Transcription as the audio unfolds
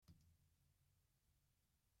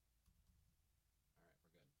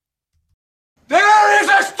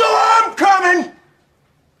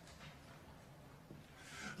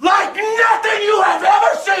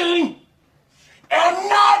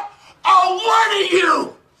one of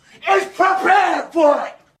you is prepared for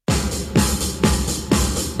it.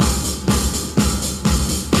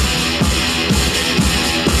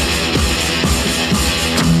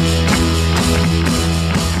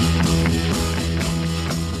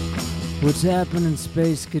 What's happening,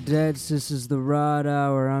 Space Cadets? This is the Rod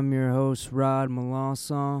Hour. I'm your host, Rod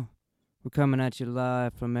Melanson. We're coming at you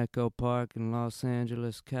live from Echo Park in Los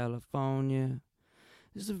Angeles, California.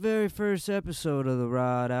 This is the very first episode of the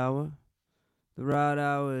Rod Hour. The Rod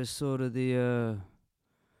Hour is sort of the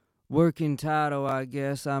working title, I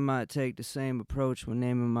guess. I might take the same approach when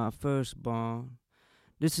naming my firstborn.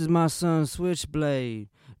 This is my son, Switchblade.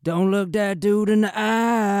 Don't look that dude in the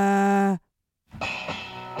eye.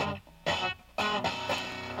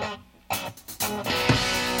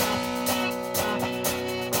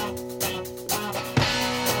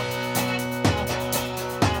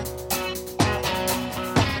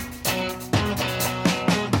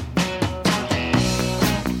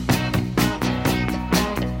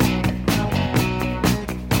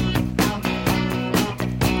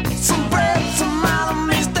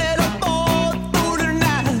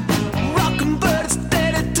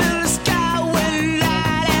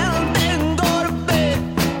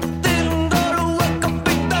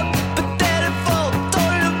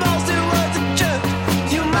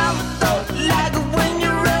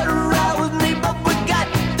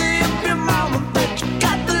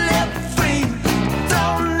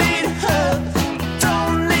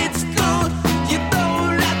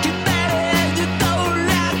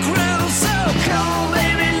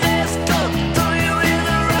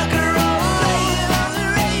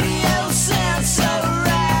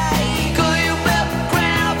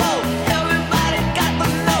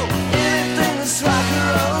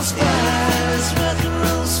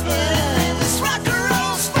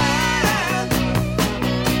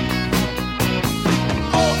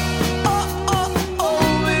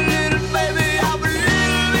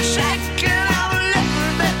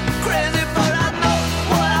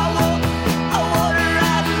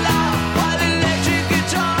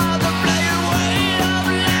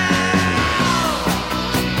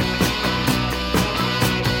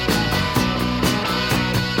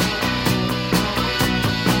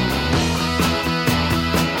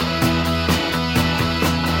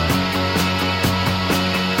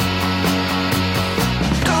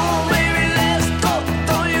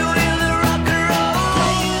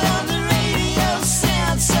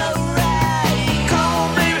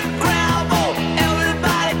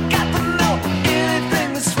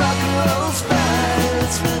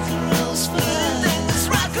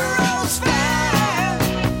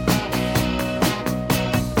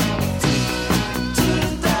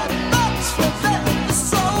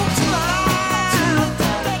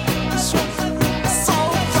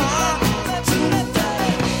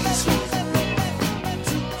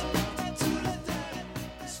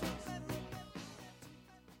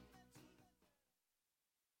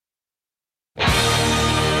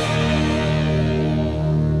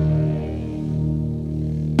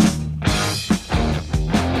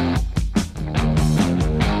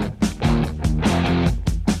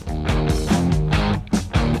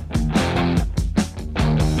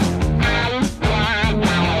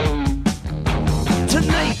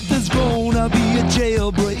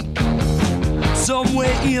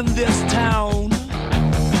 Somewhere in this town.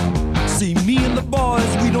 See, me and the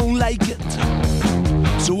boys, we don't like it,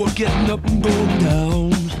 so we're getting up and going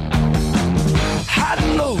down. High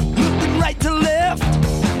and low, looking right to left.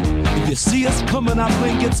 If you see us coming, I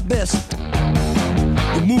think it's best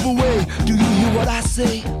you move away. Do you hear what I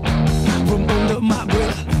say from under my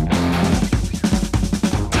breath?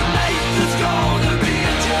 Tonight is gonna be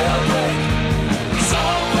a jailbreak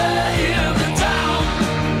somewhere in the town.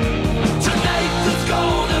 Tonight is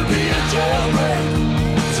gonna be a jailbreak,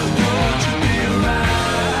 so won't you be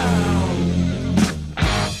around?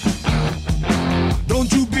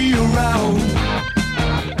 Don't you be around?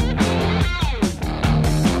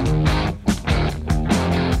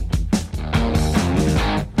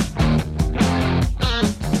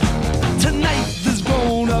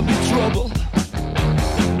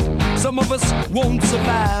 Some of us won't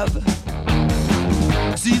survive.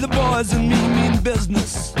 See, the boys and me mean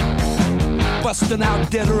business, busting out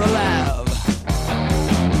dead or alive.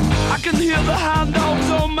 I can hear the hound dogs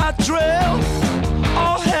on my trail.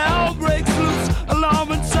 All hell breaks loose,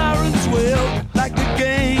 alarm and sirens wail. Like the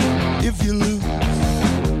game, if you lose,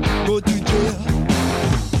 go to jail.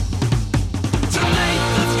 Tonight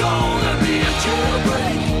there's gonna be a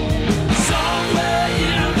jailbreak somewhere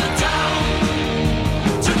in the town.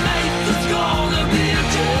 Tonight there's gonna be a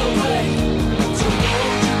jailbreak, so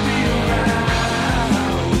won't you be around?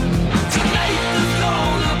 Tonight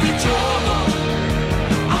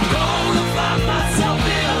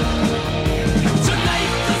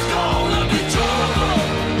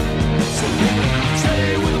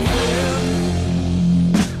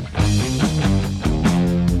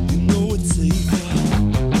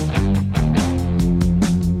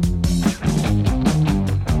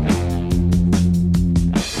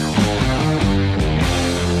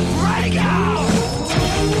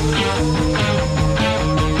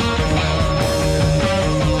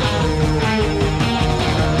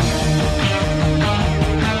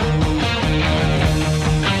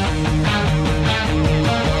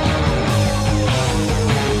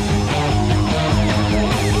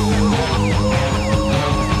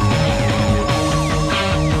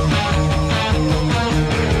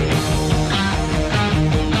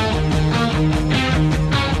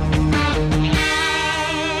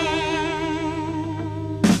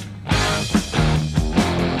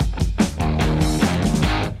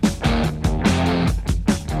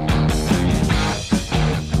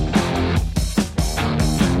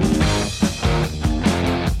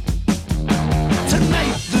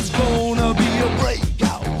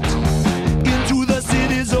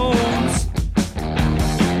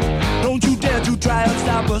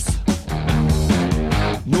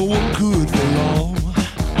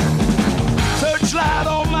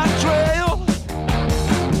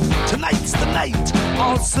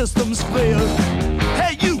systems fail.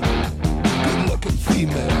 Hey, you, good-looking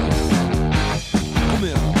female, come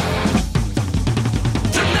here.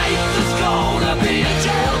 Tonight there's gonna be a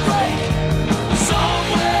jailbreak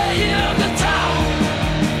somewhere in the town.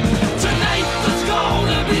 Tonight there's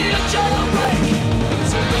gonna be a jailbreak,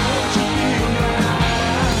 so don't you be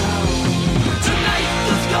around. Tonight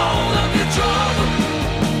there's gonna be trouble.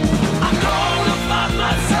 I'm gonna find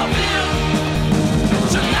myself in.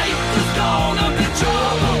 Tonight there's gonna be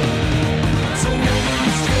trouble, so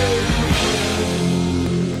don't stay.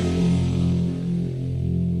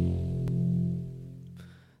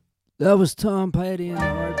 That was Tom Petty and the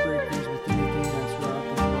Heartbreakers with Anything That's Rock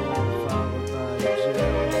and Roll, followed by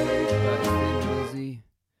Jailbreak by Thin Lizzy.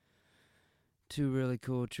 Two really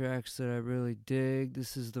cool tracks that I really dig.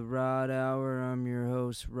 This is the Rod Hour. I'm your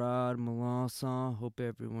host, Rod Melanson. Hope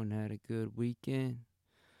everyone had a good weekend.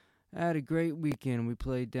 I had a great weekend. We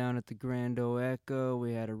played down at the Grand Ole Echo.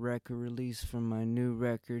 We had a record release from my new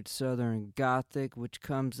record, Southern Gothic, which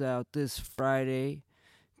comes out this Friday,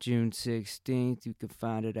 June 16th. You can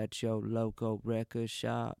find it at your local record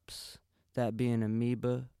shops. That being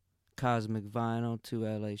Amoeba, Cosmic Vinyl, 2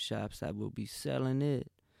 LA shops that will be selling it.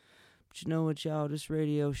 But you know what, y'all? This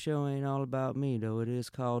radio show ain't all about me, though. It is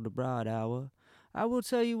called the Broad Hour. I will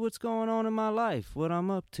tell you what's going on in my life, what I'm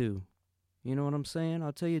up to. You know what I'm saying?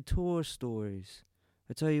 I'll tell you tour stories.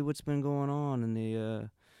 I'll tell you what's been going on in the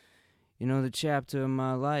chapter of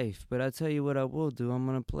my life. But I tell you what I will do. I'm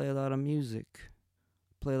going to play a lot of music.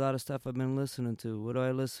 Play a lot of stuff I've been listening to. What do I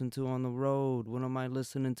listen to on the road? What am I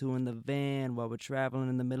listening to in the van while we're traveling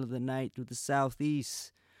in the middle of the night through the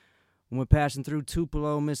southeast? When we're passing through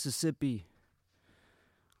Tupelo, Mississippi.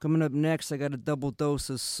 Coming up next, I got a double dose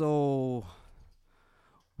of soul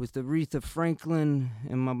with Aretha Franklin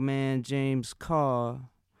and my man James Carr.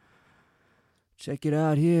 Check it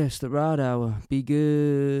out here. It's the Rod Hour. Be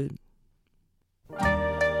good.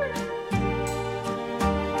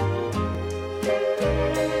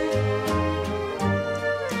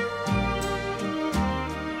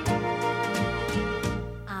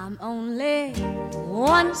 I'm only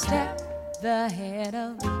one step ahead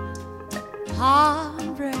of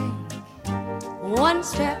heartbreak, one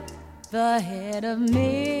step ahead of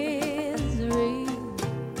misery.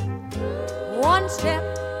 One step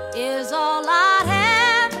is all I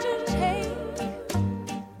have to take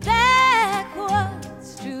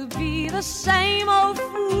backwards to be the same old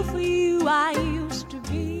fool for you I used to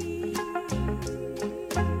be.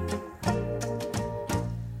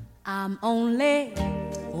 I'm only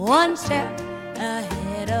one step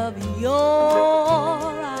ahead of your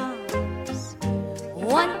arms,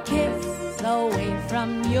 one kiss away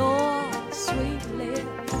from your sweet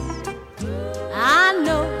lips. I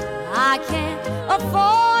know I can't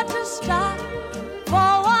afford to stop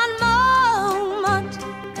for one moment,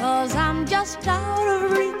 'cause I'm just out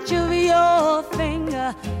of reach of your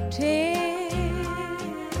fingertips.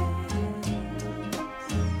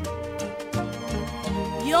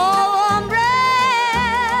 Your warm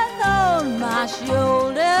breath on my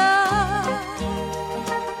shoulder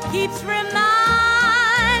keeps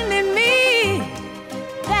reminding me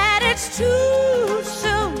that it's too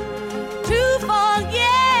soon to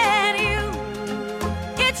forget you.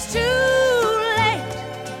 It's too late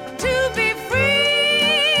to be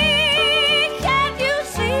free. Can't you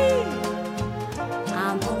see?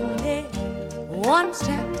 I'm only one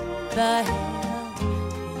step ahead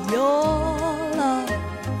of your love.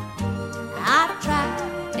 I've tried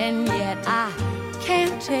and yet I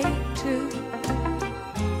can't take two.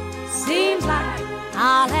 Seems like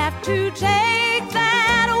I'll have to take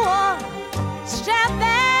that one step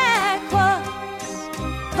backwards,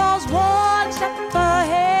 'cause one step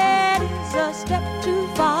ahead is a step too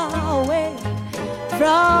far away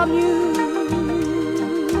from you.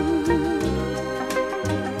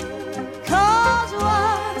 'Cause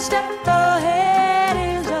one step ahead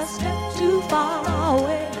is a step too far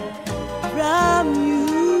away from you.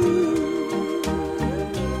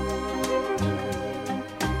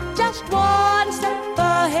 Just one step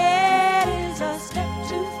ahead is a step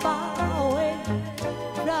too far away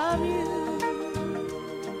from you.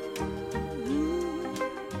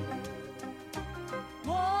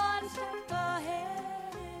 One step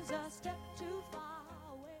ahead is a step too far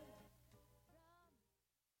away.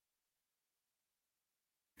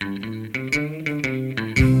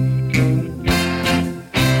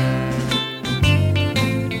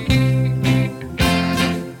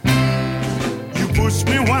 You push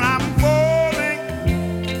me when I'm falling,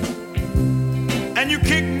 and you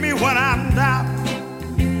kick me when I'm down.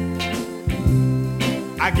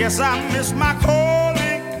 I guess I missed my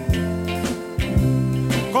calling,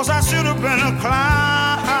 'cause I should have been a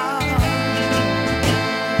clown.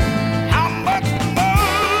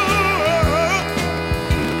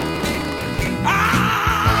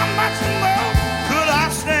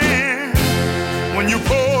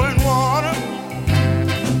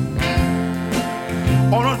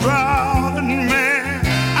 drowning man.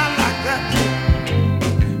 I like that.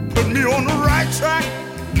 Put me on the right track,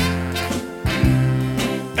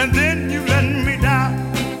 and then you let me down.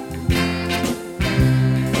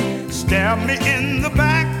 Stab me in the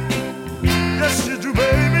back, yes you do,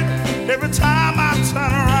 baby, every time I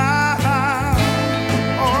turn around.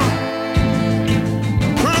 Or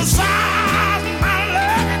criticize my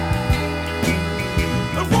love,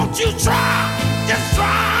 but won't you try, just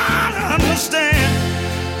try to understand.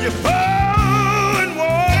 You're pouring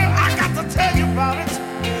water, I got to tell you about it,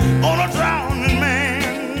 on a drowning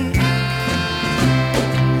man.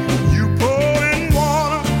 You pouring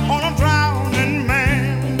water on a drowning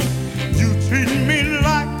man. You treat me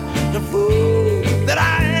like the fool that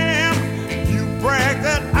I am. You brag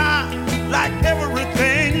that I like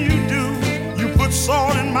everything you do. You put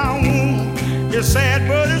salt in my wound. It's sad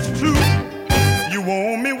but it's true. You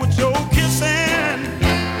warm me with your kissing,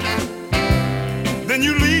 then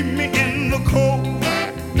you leave me in the cold.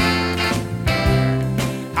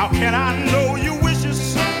 How can I know your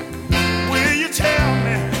wishes? Will you tell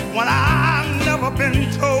me when I've never been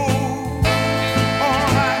told? All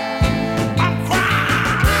right, I'm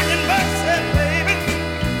crying mercy, baby.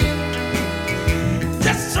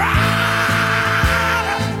 Just try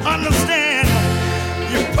to understand.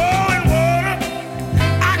 You're pouring water,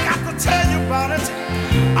 I got to tell you about it.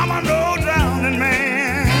 I'm a no drowning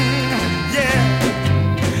man. Yeah,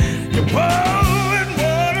 you're pouring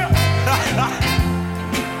water.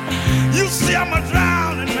 You see, I'm a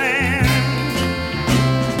drowning man.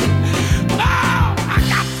 Oh, I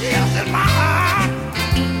got tears in my heart.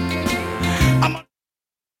 I'm a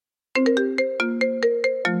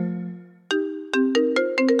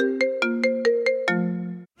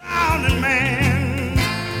drowning man.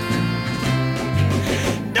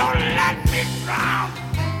 Don't let me drown.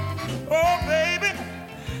 Oh, baby,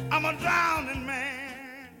 I'm a drowning man.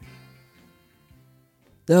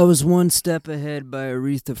 That was One Step Ahead by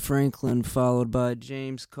Aretha Franklin, followed by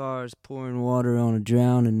James Carr's Pouring Water on a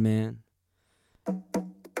Drowning Man.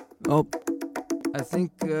 Oh, I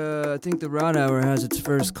think the Rod Hour has its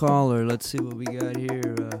first caller. Let's see what we got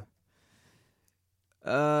here.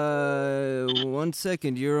 1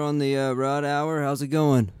 second. You're on the Rod Hour. How's it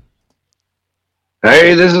going?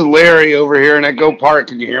 Hey, this is Larry over here in Echo Park.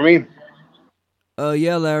 Can you hear me?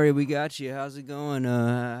 Yeah, Larry, we got you. How's it going?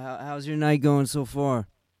 How's your night going so far?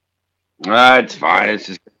 It's fine. It's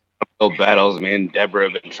just uphill battles. Me and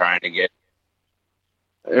Deborah have been trying to get.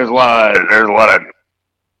 There's a lot of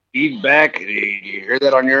feedback. Do you hear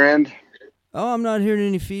that on your end? Oh, I'm not hearing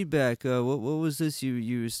any feedback. What was this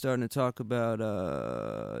you were starting to talk about,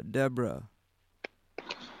 Deborah?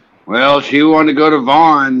 Well, she wanted to go to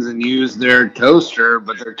Vaughn's and use their toaster,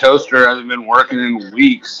 but their toaster hasn't been working in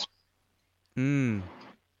weeks.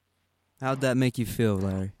 How'd that make you feel,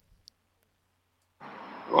 Larry?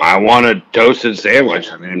 Well, I want a toasted sandwich.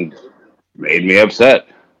 I mean, made me upset.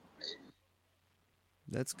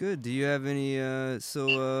 That's good. Do you have any?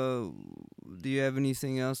 Do you have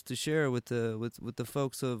anything else to share with the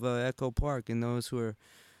folks of Echo Park and those who are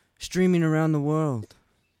streaming around the world?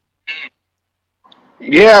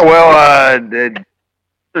 Yeah, well, the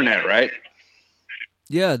internet, right?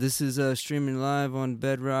 Yeah, this is streaming live on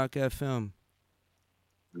Bedrock FM.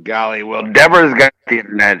 Golly, well, Deborah's got the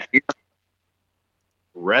internet. She's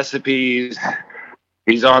recipes.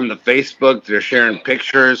 He's on the Facebook. They're sharing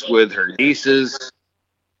pictures with her nieces.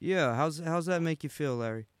 Yeah, how's that make you feel,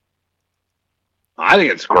 Larry? I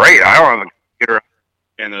think it's great. I don't have a computer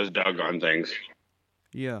and those doggone things.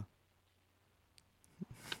 Yeah.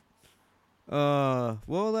 Well,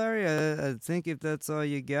 Larry, I think if that's all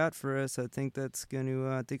you got for us, I think I'm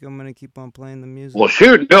gonna keep on playing the music. Well,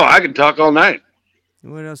 shoot, no, I can talk all night.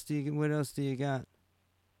 What else do you got?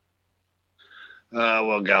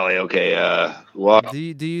 Well, golly, okay.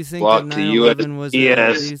 Do you think walk that to 9/11 was?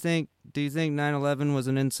 Yes. Do you think 9/11 was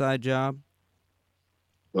an inside job?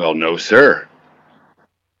 Well, no, sir.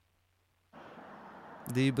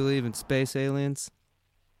 Do you believe in space aliens?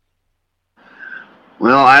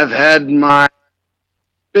 Well, I've had my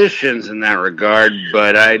suspicions in that regard,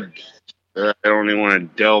 but I don't even want to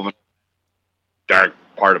delve into the dark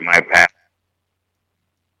part of my past.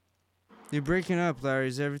 You're breaking up, Larry.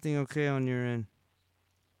 Is everything okay on your end?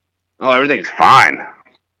 Oh, everything's fine.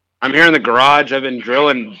 I'm here in the garage. I've been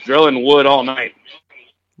drilling wood all night.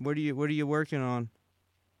 What are you working on?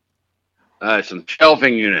 Some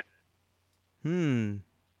shelving unit.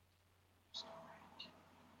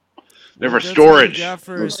 They're for storage.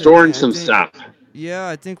 I'm storing some stuff. Yeah,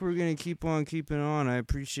 I think we're going to keep on keeping on. I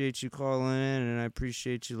appreciate you calling in, and I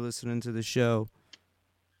appreciate you listening to the show.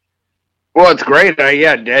 Well, it's great.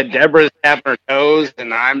 Yeah, Deborah's tapping her toes,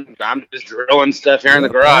 and I'm just drilling stuff here in the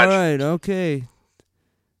All garage. right, okay.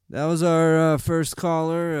 That was our first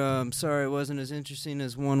caller. I'm sorry it wasn't as interesting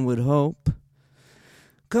as one would hope.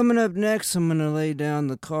 Coming up next, I'm going to lay down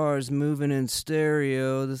the Cars moving in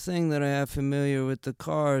stereo. The thing that I have familiar with the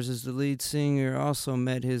Cars is the lead singer also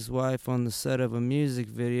met his wife on the set of a music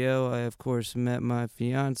video. I, of course, met my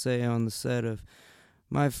fiance on the set of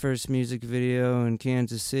my first music video in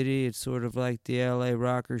Kansas City. It's sort of like the LA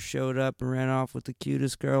rockers showed up and ran off with the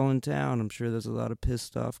cutest girl in town. I'm sure there's a lot of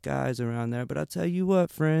pissed off guys around there. But I'll tell you what,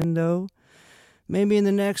 friendo. Maybe in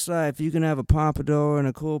the next life you can have a pompadour and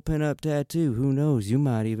a cool pin-up tattoo. Who knows? You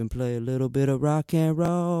might even play a little bit of rock and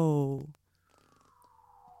roll.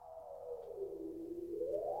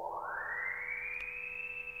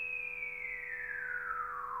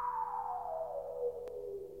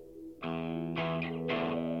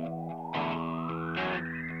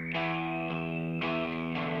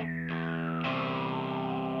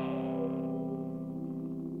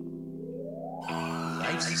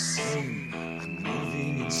 Life's the same, I'm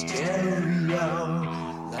moving in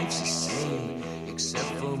stereo. Life's the same, except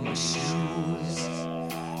for my shoes.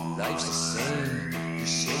 Life's the same, you're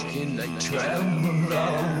shaking like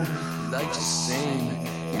tremolo. Life's the same,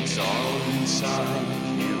 it's all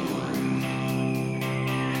inside you.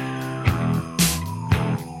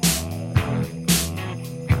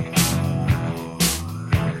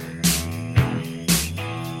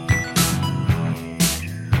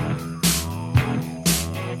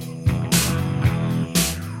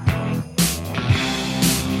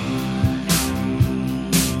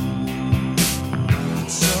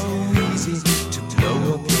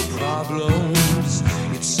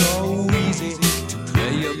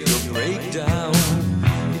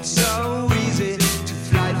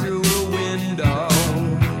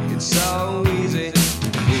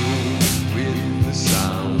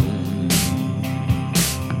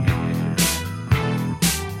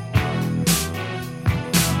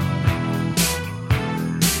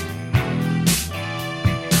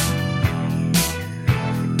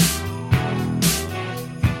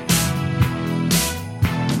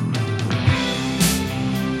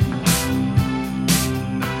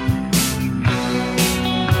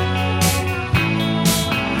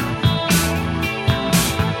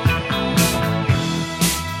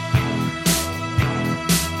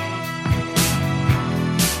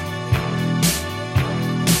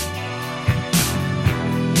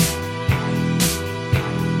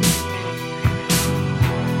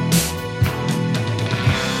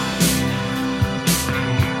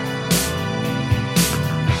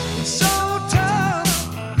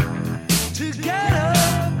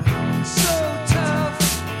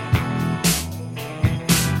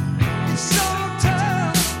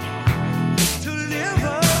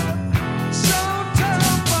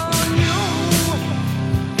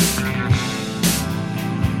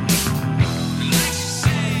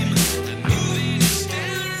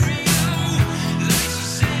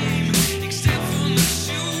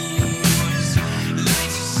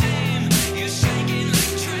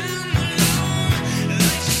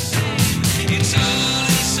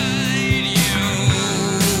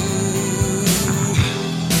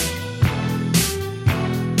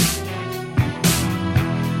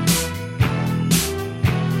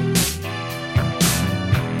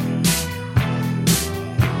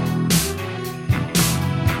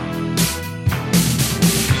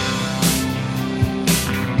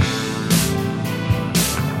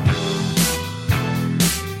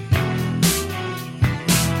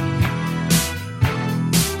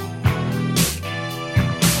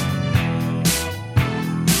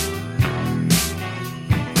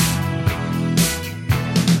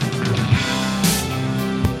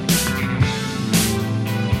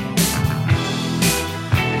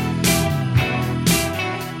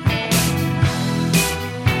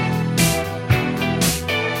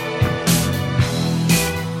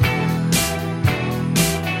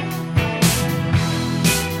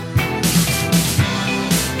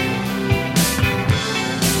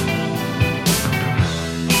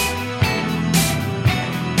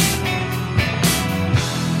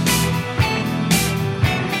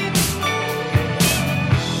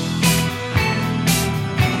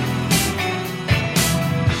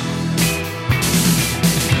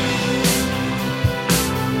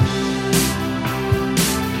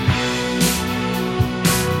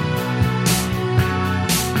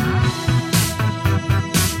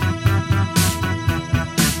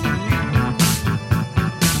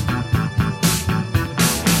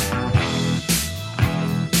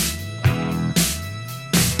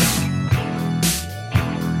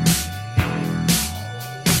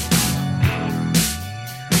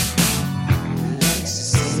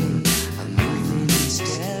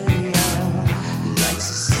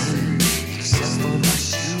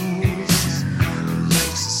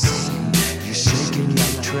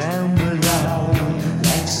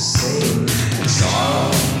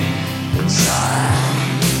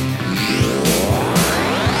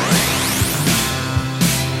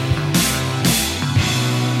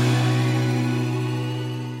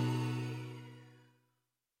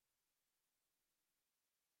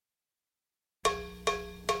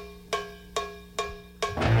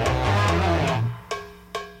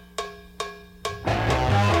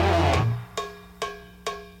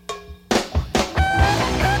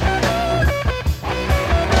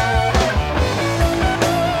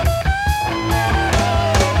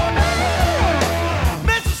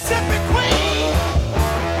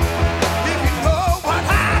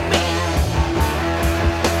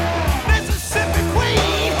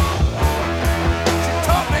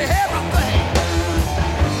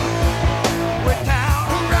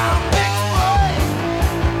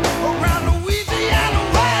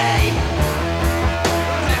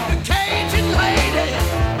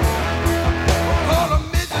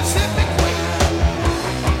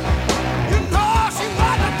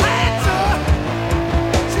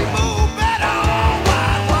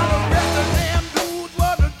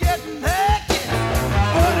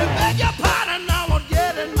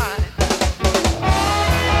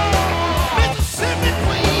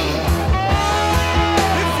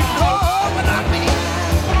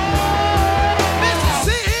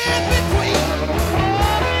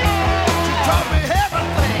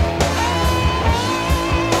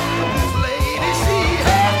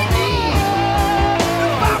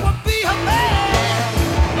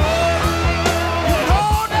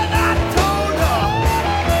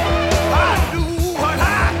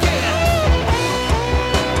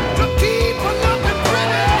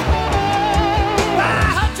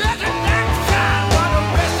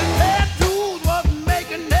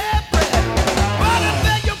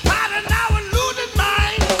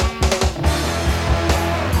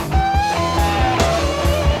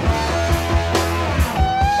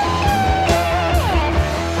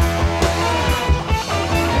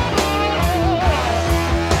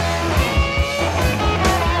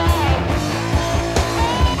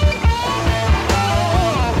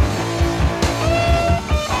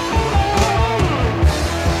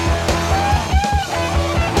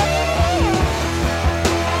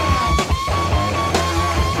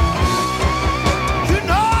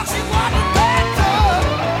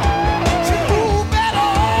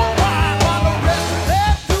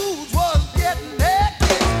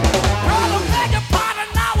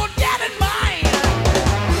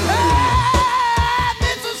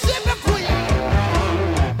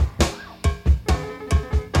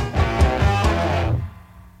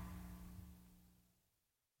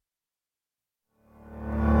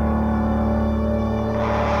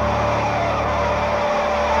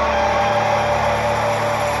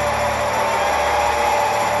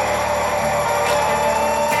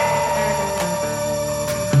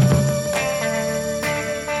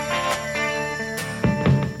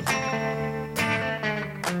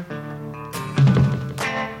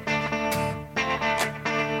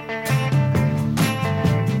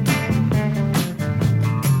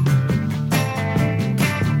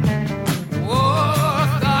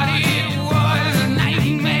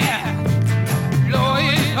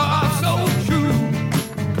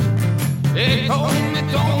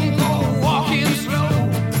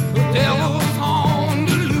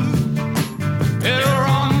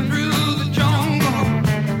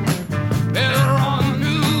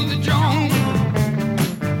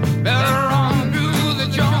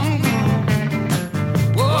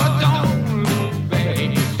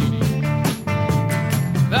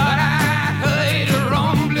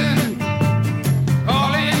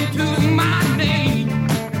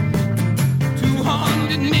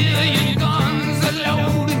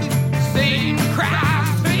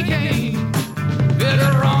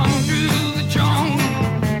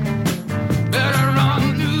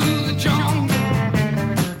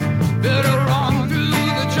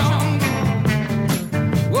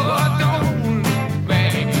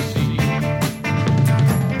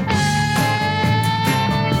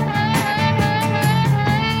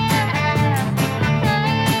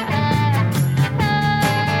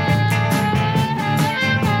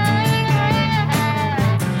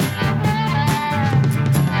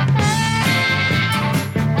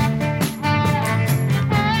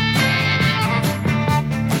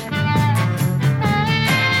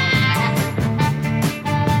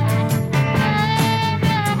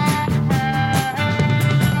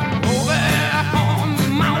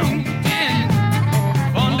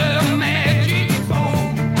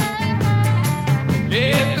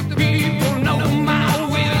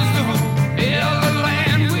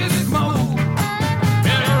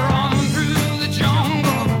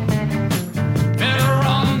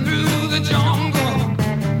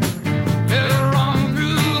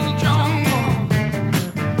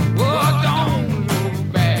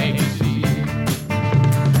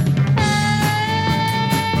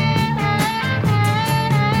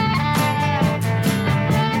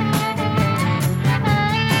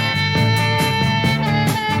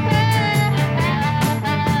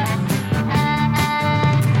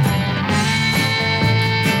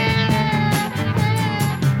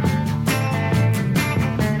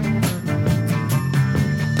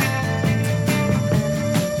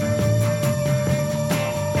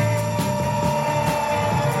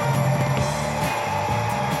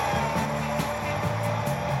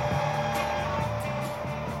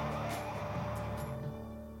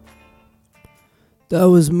 That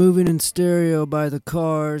was Moving in Stereo by The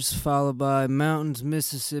Cars, followed by Mountains,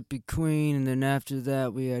 Mississippi Queen, and then after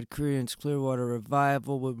that we had Creedence Clearwater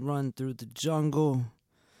Revival with Run Through the Jungle.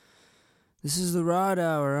 This is the Rod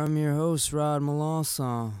Hour. I'm your host, Rod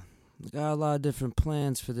Melanson. Got a lot of different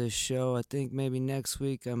plans for this show. I think maybe next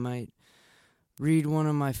week I might read one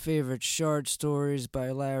of my favorite short stories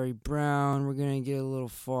by Larry Brown. We're going to get a little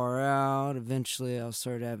far out. Eventually I'll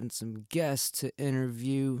start having some guests to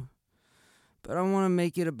interview. But I want to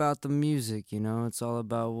make it about the music, you know. It's all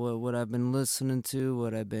about what I've been listening to,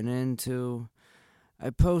 what I've been into.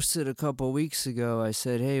 I posted a couple weeks ago, I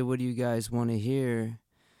said, hey, what do you guys want to hear?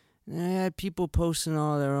 And I had people posting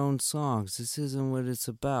all their own songs. This isn't what it's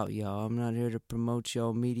about, y'all. I'm not here to promote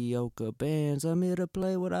y'all mediocre bands. I'm here to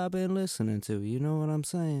play what I've been listening to. You know what I'm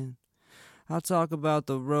saying? I'll talk about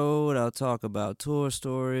the road. I'll talk about tour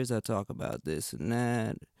stories. I'll talk about this and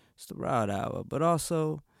that. It's the Rod Hour. But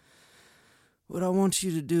also, what I want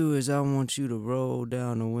you to do is I want you to roll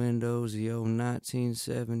down the windows of your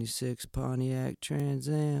 1976 Pontiac Trans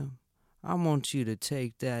Am. I want you to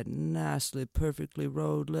take that nicely, perfectly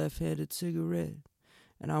rolled left-handed cigarette,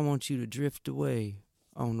 and I want you to drift away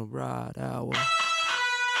on the Rod Hour.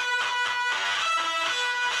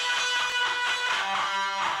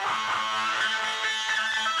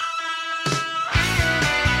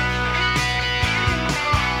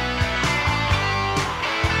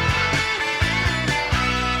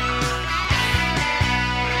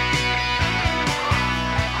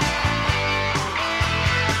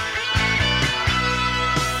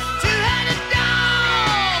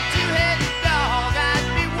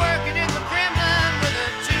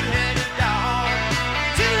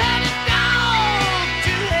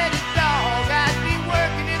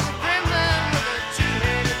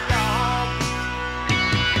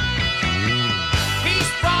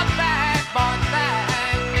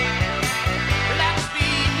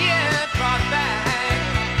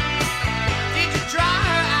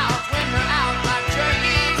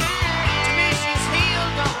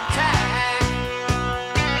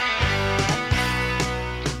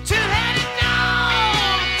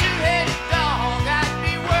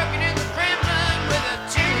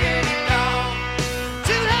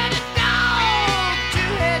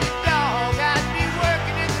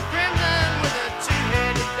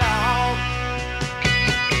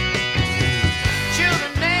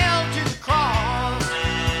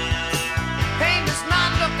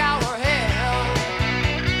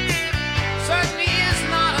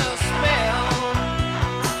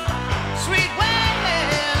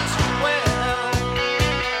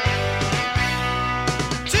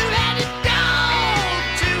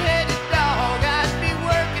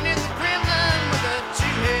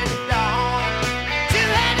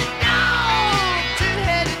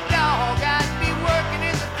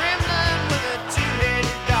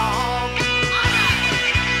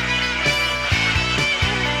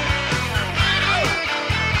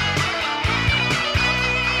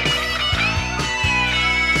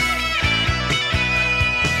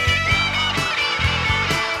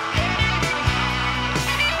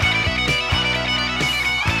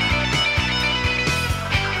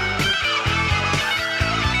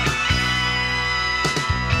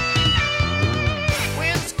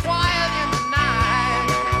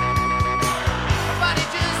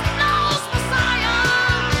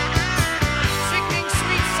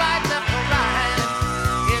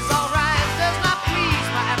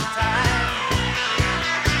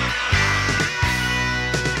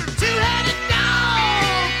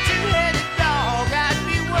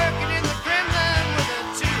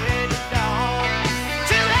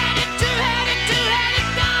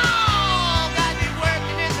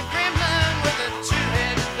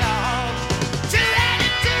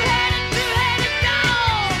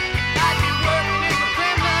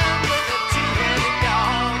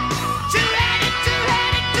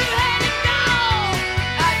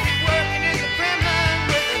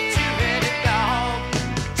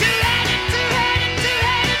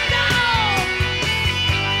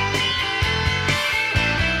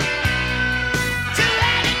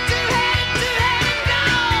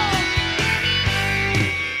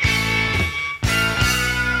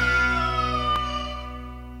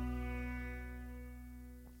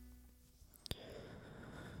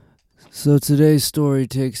 So today's story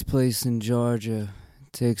takes place in Georgia.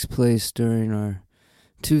 It takes place during our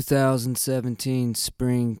 2017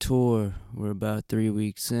 spring tour. We're about 3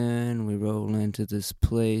 weeks in. We roll into this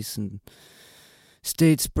place in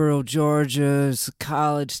Statesboro, Georgia. It's a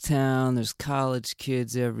college town. There's college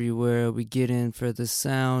kids everywhere. We get in for the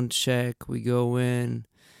sound check. We go in.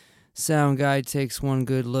 Sound guy takes one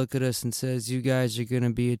good look at us and says, "You guys are going to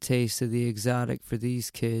be a taste of the exotic for these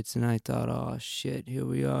kids." And I thought, oh shit, here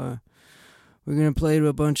we are. We're going to play to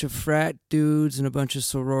a bunch of frat dudes and a bunch of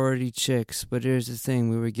sorority chicks. But here's the thing,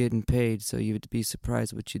 we were getting paid, so you'd be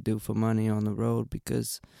surprised what you do for money on the road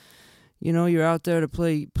because, you know, you're out there to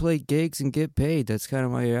play gigs and get paid. That's kind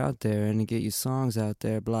of why you're out there, and to get your songs out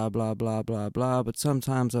there, blah, blah, blah, blah, blah. But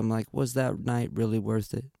sometimes I'm like, was that night really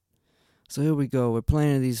worth it? So here we go. We're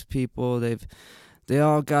playing to these people. They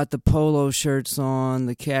all got the polo shirts on,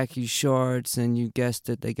 the khaki shorts, and you guessed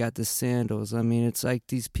it, they got the sandals. I mean, it's like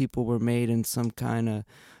these people were made in some kind of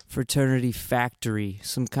fraternity factory,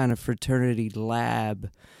 some kind of fraternity lab.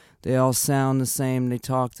 They all sound the same, they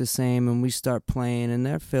talk the same, and we start playing, and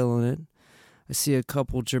they're feeling it. I see a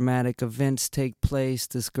couple dramatic events take place.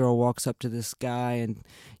 This girl walks up to this guy and,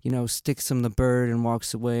 you know, sticks him the bird and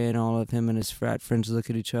walks away, and all of him and his frat friends look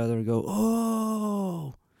at each other and go,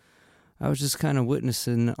 "Oh!" I was just kind of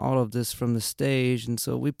witnessing all of this from the stage, and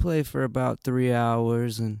so we play for about 3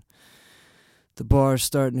 hours, and the bar's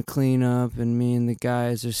starting to clean up, and me and the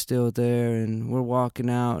guys are still there, and we're walking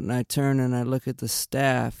out, and I turn and I look at the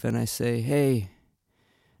staff, and I say, "Hey,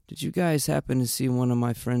 did you guys happen to see one of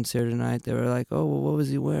my friends here tonight?" They were like, "Oh, well, what was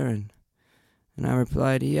he wearing?" And I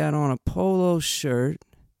replied, "He had on a polo shirt,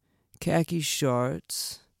 khaki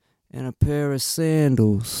shorts, and a pair of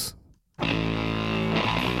sandals."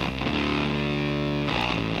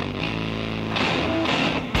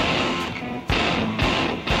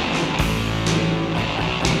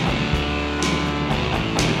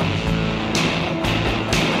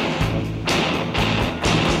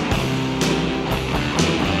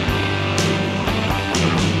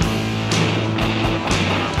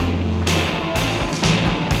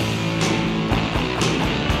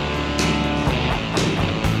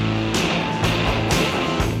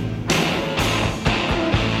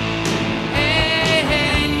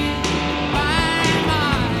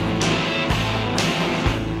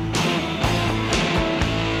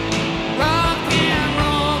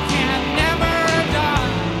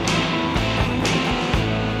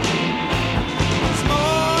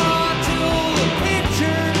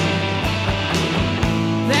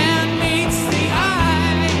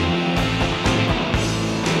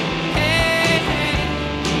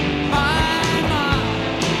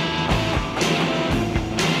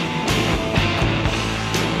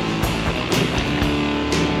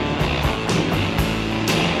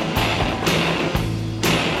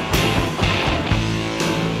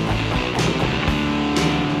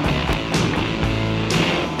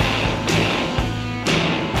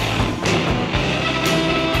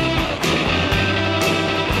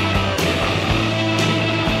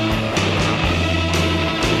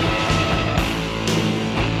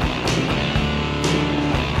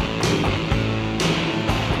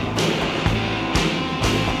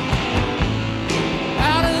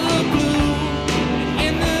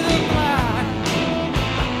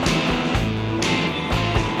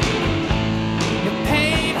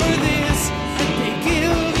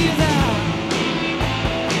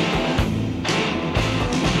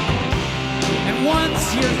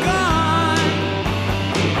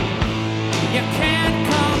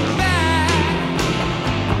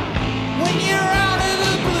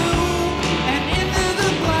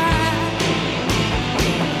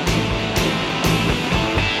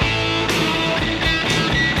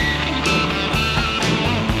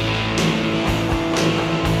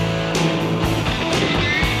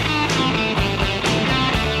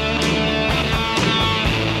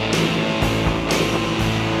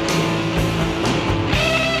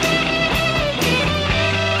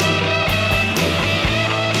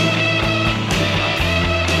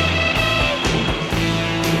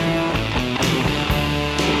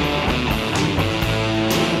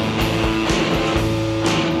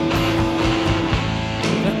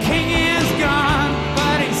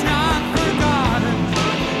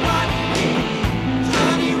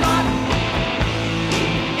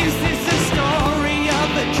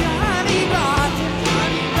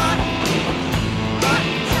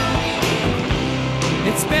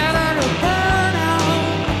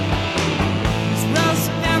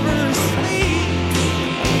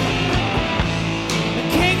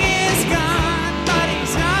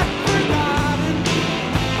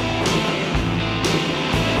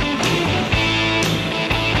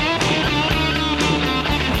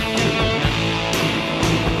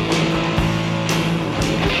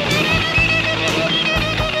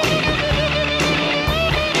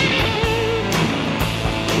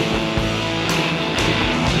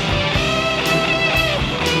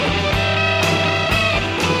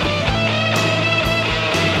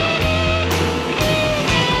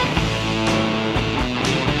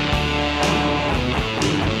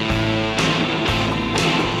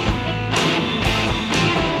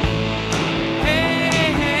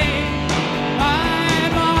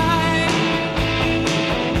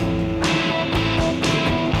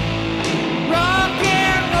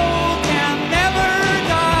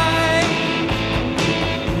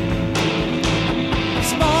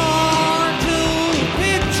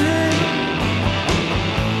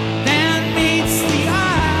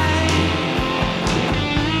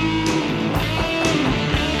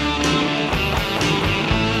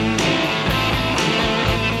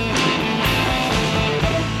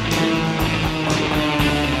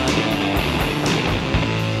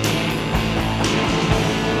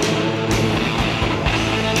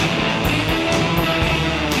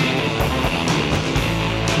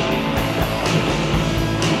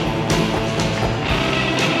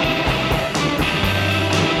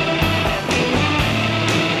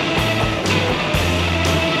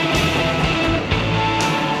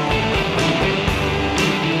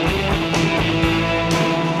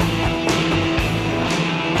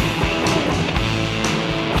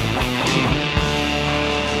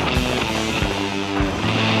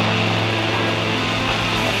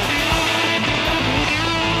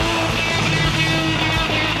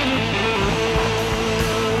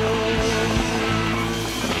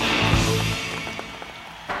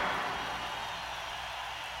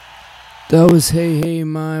 That was Hey Hey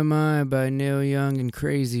My My by Neil Young and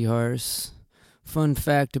Crazy Horse. Fun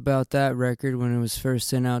fact about that record, when it was first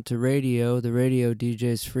sent out to radio, the radio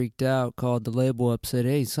DJs freaked out, called the label up, said,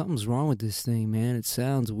 "Hey, something's wrong with this thing, man. It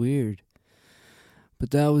sounds weird."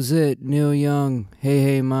 But that was it. Neil Young, Hey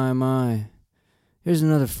Hey My My. Here's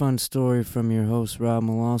another fun story from your host, Rob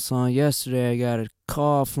Melanson. Yesterday I got a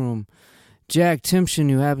call from Jack Timpson,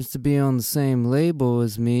 who happens to be on the same label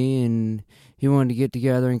as me, and he wanted to get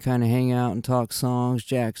together and kind of hang out and talk songs.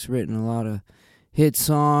 Jack's written a lot of hit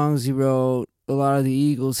songs. He wrote a lot of the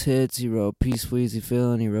Eagles hits. He wrote Peace Wheezy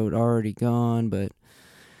Feelin'. He wrote Already Gone. But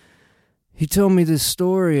he told me this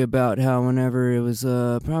story about how whenever it was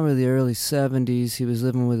probably the early 70s, he was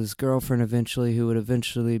living with his girlfriend eventually, who would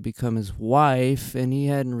eventually become his wife, and he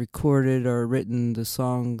hadn't recorded or written the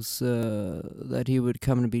songs that he would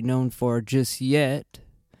come to be known for just yet.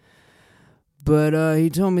 But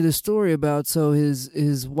he told me the story about, so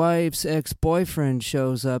his wife's ex-boyfriend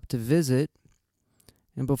shows up to visit,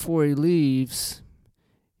 and before he leaves,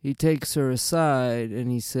 he takes her aside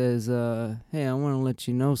and he says, "Hey, I want to let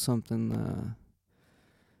you know something.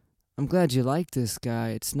 I'm glad you like this guy.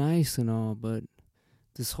 It's nice and all, but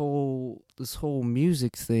this whole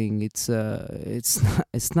music thing, it's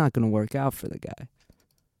not gonna work out for the guy."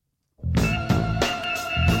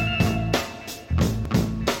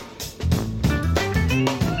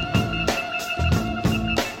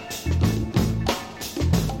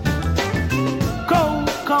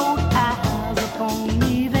 Cold eyes upon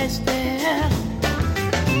me, they stare.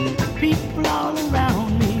 People all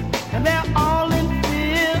around me, and they're all in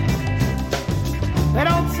fear. They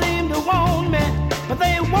don't seem to want me, but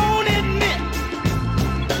they won't admit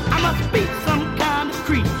I must be some kind of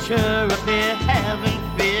creature if they're having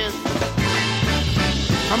fears.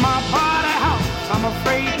 From my body house, I'm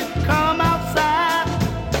afraid to come outside.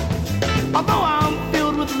 Although I'm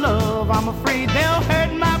filled with love, I'm afraid they'll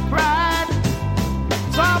hurt my pride.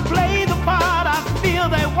 So I play the part I feel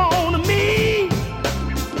they want of me,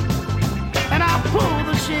 and I pull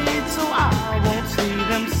the shade so I won't see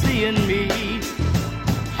them seeing me.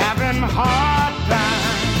 Having hard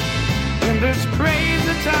time in this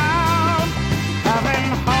crazy town.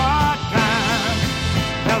 Having hard time.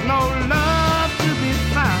 There's no love to be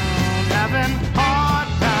found. Having hard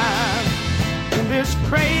time in this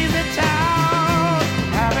crazy town.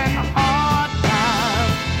 Having hard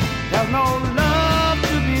time. There's no love.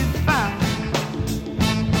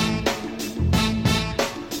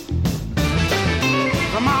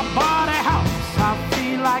 From my body house, I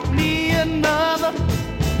feel like me another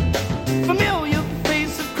familiar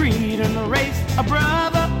face of creed and the race a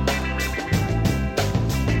brother.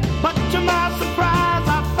 But to my surprise,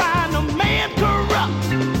 I find a man corrupt.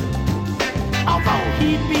 Although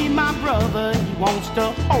he be my brother, he wants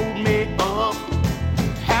to hold me up.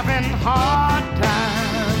 Having hard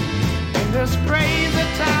time in this crazy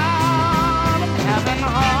town. Having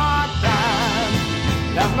hard time.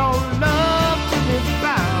 There's no love to be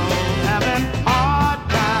found. Having hard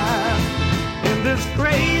time in this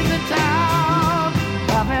crazy town.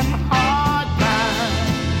 Having hard time.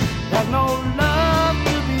 There's no love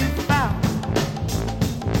to be found.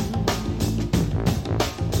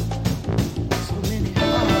 So many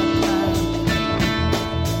hard times.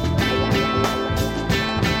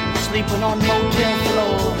 Sleeping on motel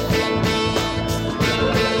floors.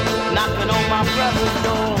 Knocking on my brother's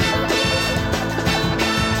door.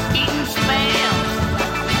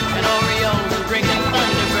 And Oreos and drinking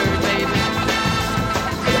Thunderbird, baby.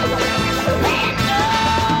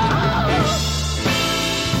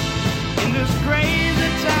 In this crazy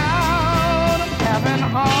town, I'm having a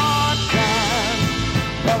hard time.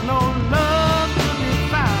 There's no love to be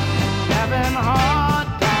found. Having a hard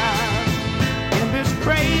time. In this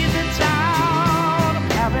crazy town, I'm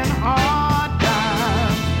having a hard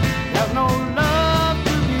time. There's no love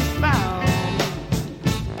to be found.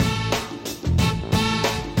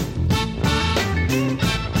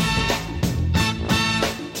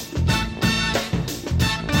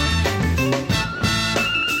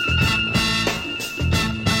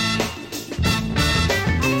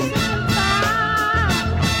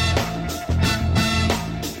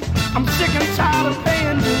 I'm sick and tired of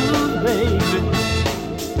paying dues, baby.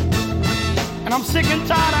 And I'm sick and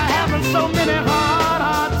tired of having so many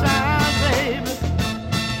hard times, baby.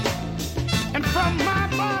 And from my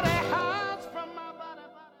body house, from my body.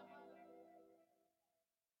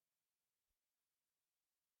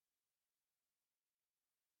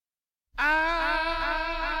 I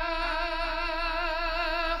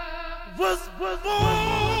was born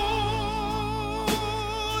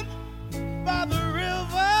by the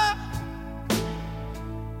river.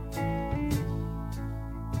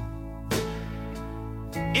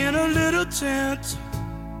 sense.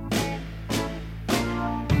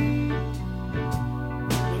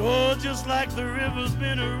 But oh, just like the river's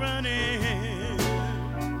been a-running,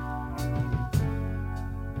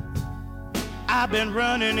 I've been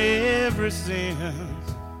running ever since.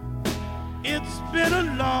 It's been a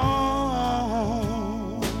long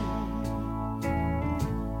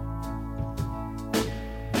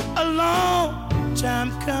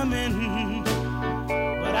time coming,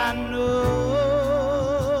 but I know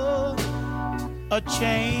a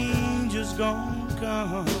change is gonna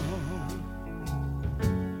come.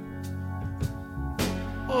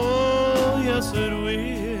 Oh, yes it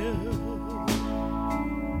will.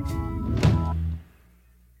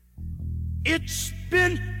 It's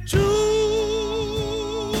been too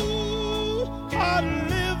hard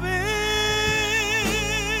living,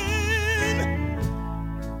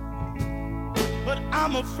 but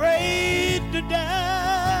I'm afraid to die,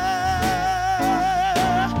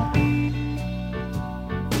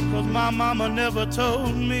 'cause my mama never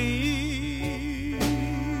told me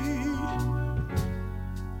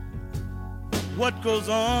what goes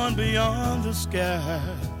on beyond the sky.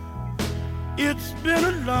 It's been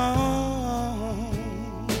a long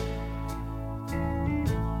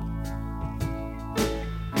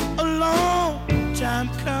time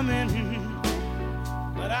coming,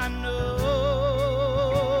 but I know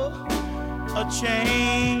a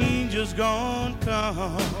change is gonna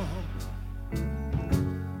come.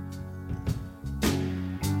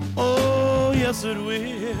 Oh, yes it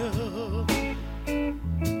will.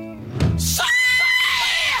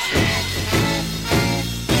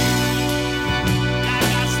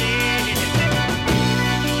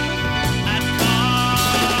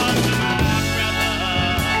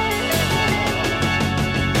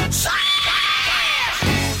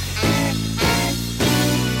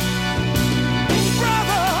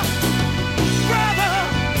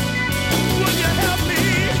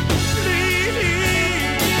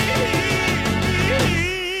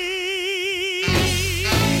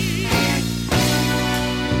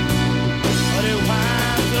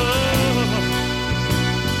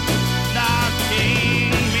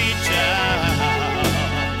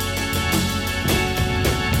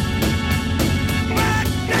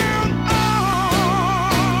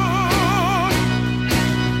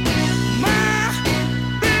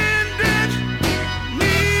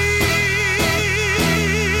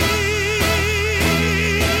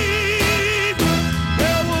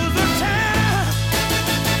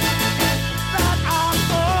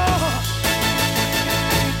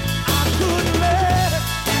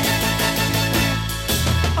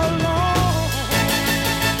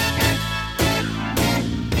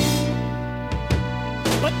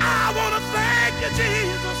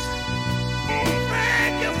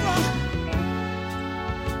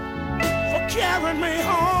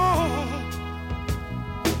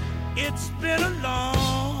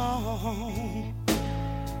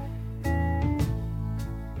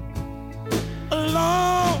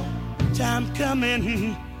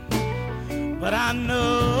 But I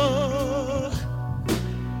know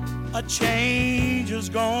a change is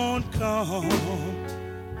gonna come.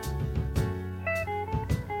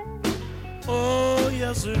 Oh,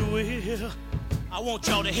 yes it will. I want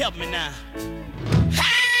y'all to help me now.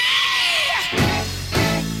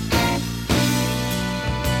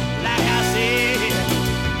 Like I said,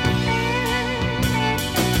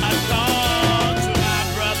 I called to my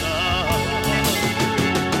brother.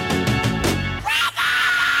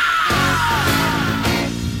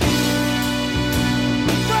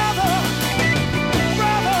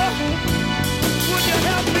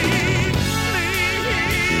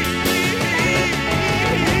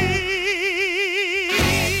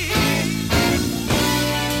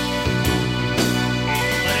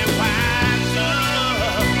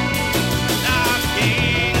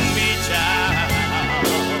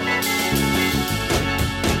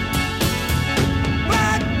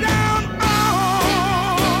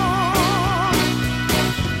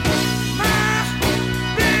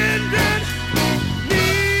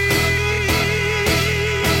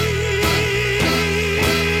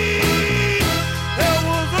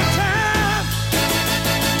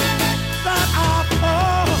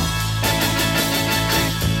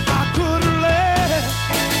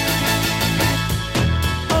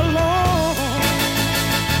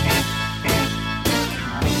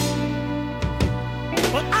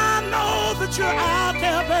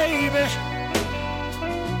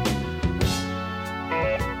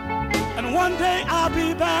 One day I'll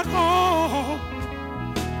be back home.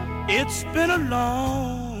 It's been a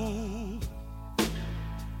long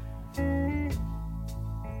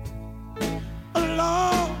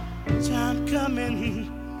time coming,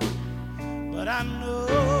 I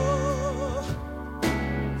know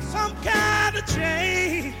some kind of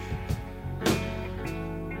change.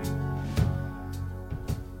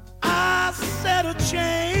 I said a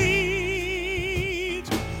change.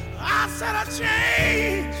 I said a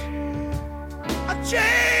change. A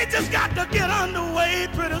change has got to get underway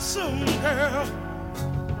pretty soon, girl.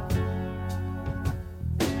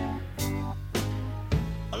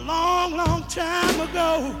 A long, long time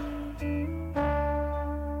ago,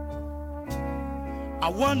 I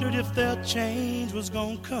wondered if their change was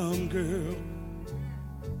gonna come, girl.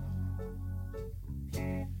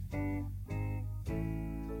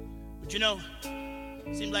 But you know,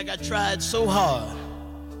 seemed like I tried so hard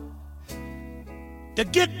to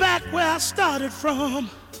get back where I started from.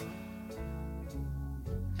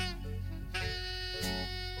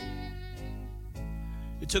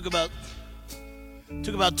 It took about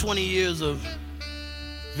 20 years of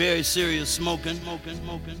very serious smoking.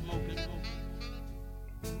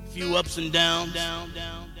 A few ups and downs,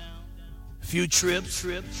 a few trips,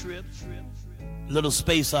 a little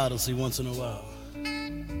space odyssey once in a while.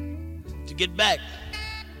 To get back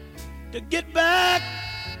to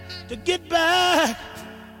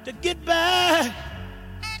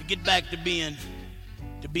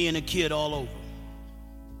being a kid all over.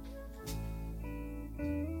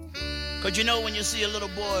 'Cause you know when you see a little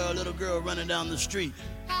boy or a little girl running down the street,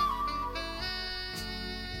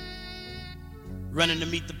 running to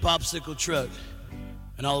meet the popsicle truck,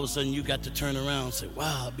 and all of a sudden you got to turn around and say,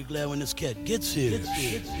 wow, I'll be glad when this cat gets here.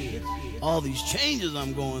 All these changes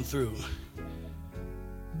I'm going through.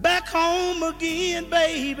 Back home again,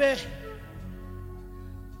 baby.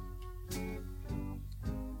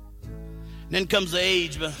 Then comes the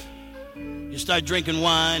age, but you start drinking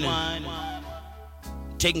wine and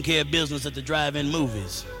taking care of business at the drive-in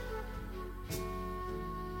movies.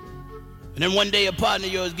 And then one day a partner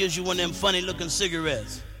of yours gives you one of them funny-looking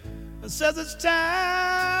cigarettes and says it's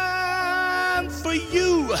time for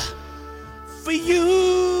you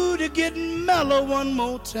to get mellow one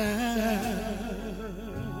more time.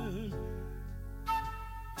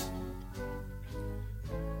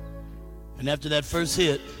 And after that first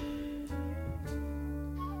hit,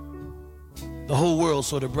 the whole world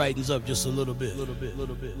sort of brightens up just a little bit.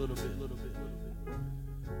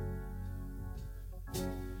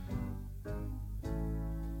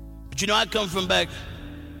 But you know, I come from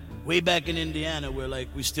way back in Indiana where like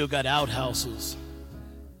we still got outhouses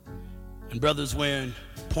and brothers wearing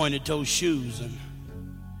pointed toe shoes and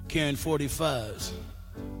carrying 45s.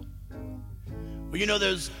 Well, you know,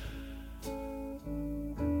 there's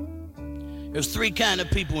three kind of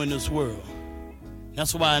people in this world.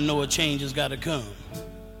 That's why I know a change has got to come.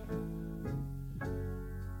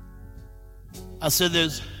 I said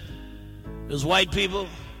there's white people,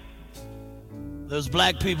 there's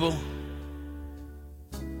black people,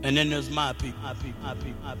 and then there's my people.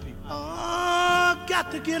 Oh, got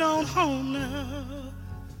to get on home now.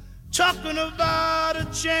 Talking about a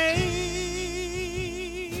change.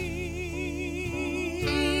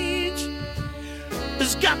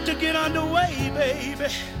 It's got to get underway,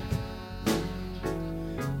 baby.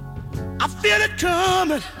 I feel it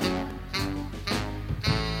coming.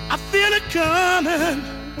 I feel it coming.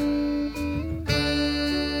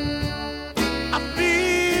 I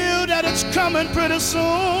feel that it's coming pretty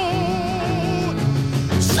soon.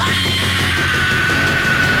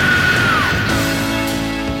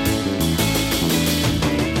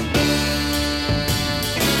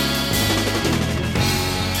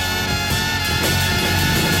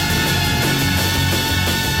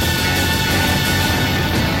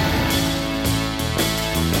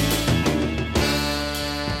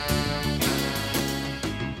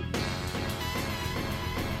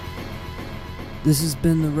 This has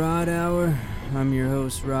been the Rod Hour. I'm your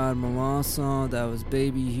host, Rod Melanson. That was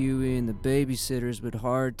Baby Huey and the Babysitters with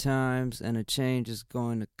Hard Times, and a change is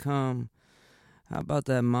going to come. How about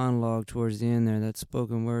that monologue towards the end there, that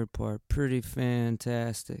spoken word part? Pretty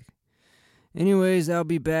fantastic. Anyways, I'll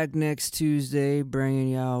be back next Tuesday bringing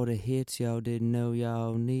y'all the hits y'all didn't know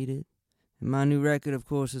y'all needed. And my new record, of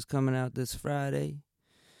course, is coming out this Friday.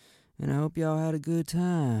 And I hope y'all had a good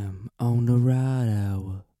time on the Rod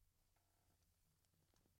Hour.